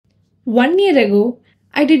1 year ago,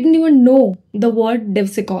 I didn't even know the word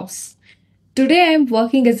DevSecOps. Today, I am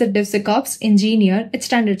working as a DevSecOps engineer at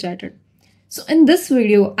Standard Chartered. So in this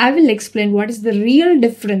video, I will explain what is the real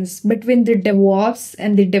difference between the DevOps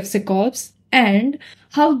and the DevSecOps and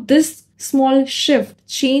how this small shift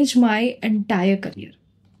changed my entire career.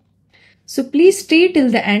 So please stay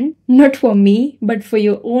till the end, not for me, but for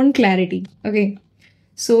your own clarity. Okay.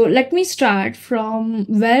 So let me start from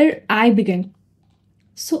where I began.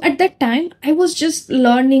 So at that time, I was just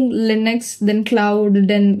learning Linux, then cloud,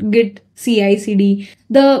 then Git, CI/CD,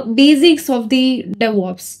 the basics of the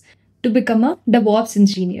DevOps to become a DevOps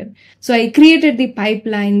engineer. So I created the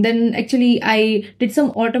pipeline. Then actually I did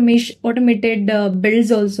some automated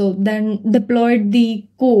builds also. Then deployed the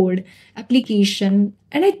code application,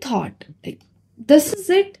 and I thought like this is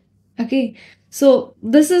it. Okay, so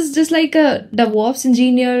this is just like a DevOps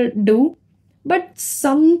engineer do. But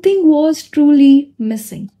something was truly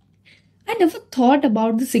missing. I never thought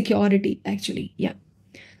about the security actually. Yeah.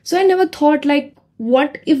 So I never thought like,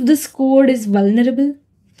 what if this code is vulnerable?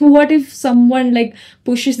 What if someone like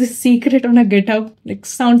pushes this secret on a GitHub? Like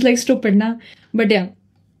sounds like stupid, na? But yeah.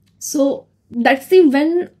 So that's the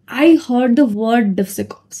when I heard the word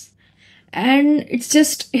DevSecOps. And it's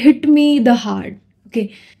just hit me the hard.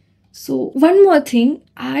 Okay. So one more thing,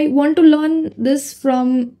 I want to learn this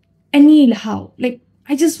from anyhow. Like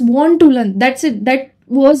I just want to learn. That's it. That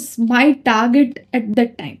was my target at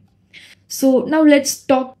that time. So now let's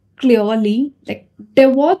talk clearly. Like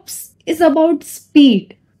DevOps is about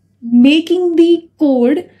speed, making the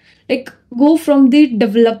code like go from the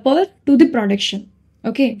developer to the production.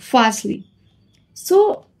 Okay, fastly.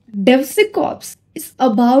 So DevSecOps is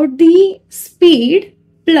about the speed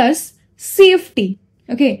plus safety.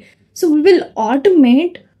 Okay, so we will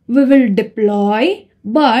automate, we will deploy,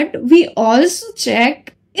 but we also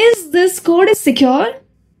check, is this code is secure?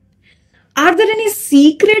 Are there any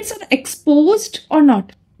secrets are exposed or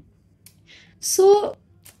not? So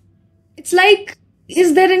it's like,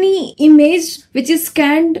 is there any image which is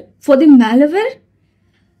scanned for the malware?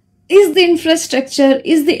 Is the infrastructure,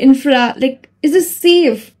 is the infra, like, is it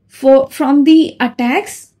safe from the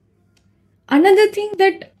attacks? Another thing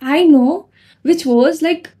that I know, which was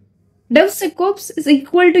like, DevSecOps is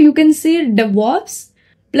equal to, you can say, DevOps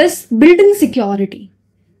plus building security.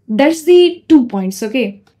 That's the 2 points,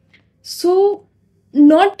 okay? So,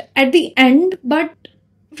 not at the end, but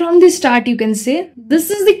from the start, you can say, this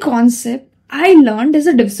is the concept I learned as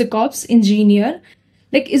a DevSecOps engineer.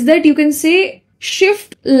 Like, is that you can say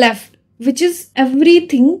shift left, which is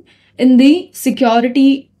everything in the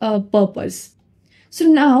security purpose. So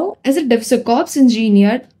now, as a DevSecOps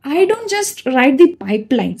engineer, I don't just write the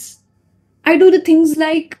pipelines. I do the things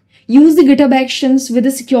like use the GitHub Actions with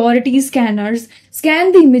the security scanners,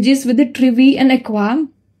 scan the images with the Trivy and Aqua,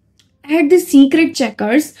 add the secret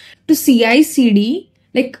checkers to CI/CD,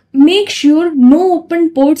 like make sure no open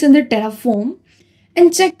ports in the Terraform,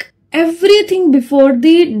 and check everything before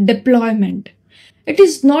the deployment. It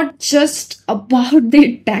is not just about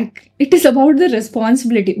the tech. It is about the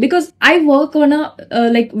responsibility, because I work on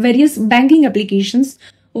like various banking applications.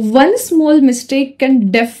 One small mistake can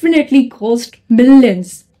definitely cost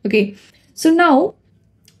millions. Okay. So now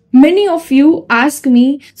many of you ask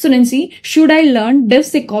me, so Nancy, should I learn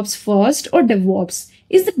DevSecOps first or DevOps?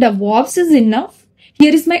 Is the DevOps is enough?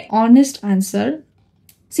 Here is my honest answer.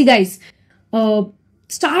 See guys,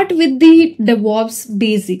 start with the DevOps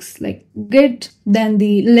basics like Git, then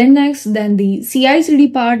the Linux, then the CI/CD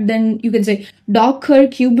part, then you can say Docker,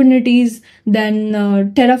 Kubernetes, then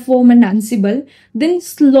Terraform and Ansible. Then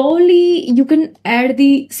slowly you can add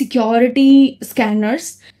the security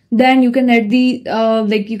scanners. Then you can add the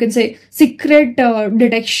like you can say secret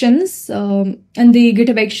detections and the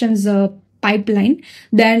GitHub Actions pipeline.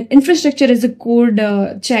 Then infrastructure as a code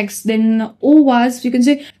checks. Then OWASP, you can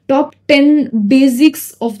say top 10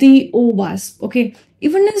 basics of the OWASP. Okay,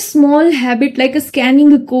 even a small habit like a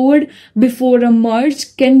scanning a code before a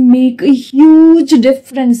merge can make a huge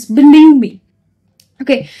difference, believe me.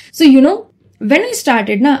 Okay, so you know, when I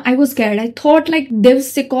started, I was scared. I thought like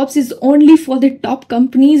DevSecOps is only for the top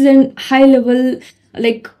companies and high level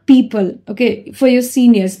like people, okay, for your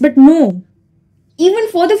seniors. But no, even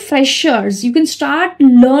for the freshers, you can start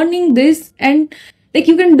learning this, and like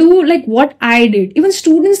you can do like what I did. Even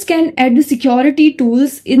students can add the security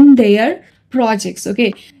tools in their projects,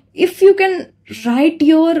 okay. If you can write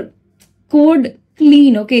your code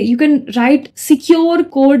clean, okay, you can write secure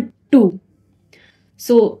code too.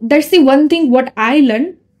 So that's the one thing what I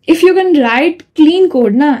learned. If you can write clean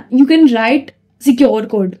code, you can write secure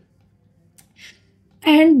code.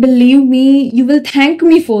 And believe me, you will thank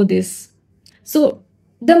me for this. So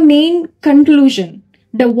the main conclusion,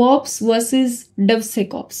 DevOps versus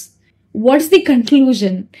DevSecOps. What's the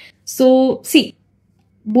conclusion? So, see,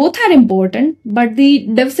 both are important, but the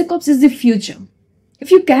DevSecOps is the future.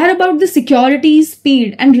 If you care about the security,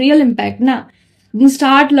 speed, and real impact, then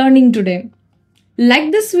start learning today.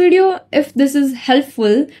 Like this video if this is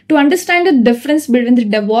helpful to understand the difference between the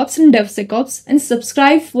DevOps and DevSecOps, and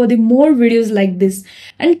subscribe for the more videos like this,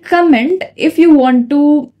 and comment if you want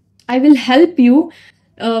to. I will help you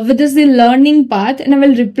with this the learning path, and I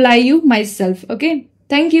will reply you myself. Okay,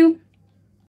 thank you.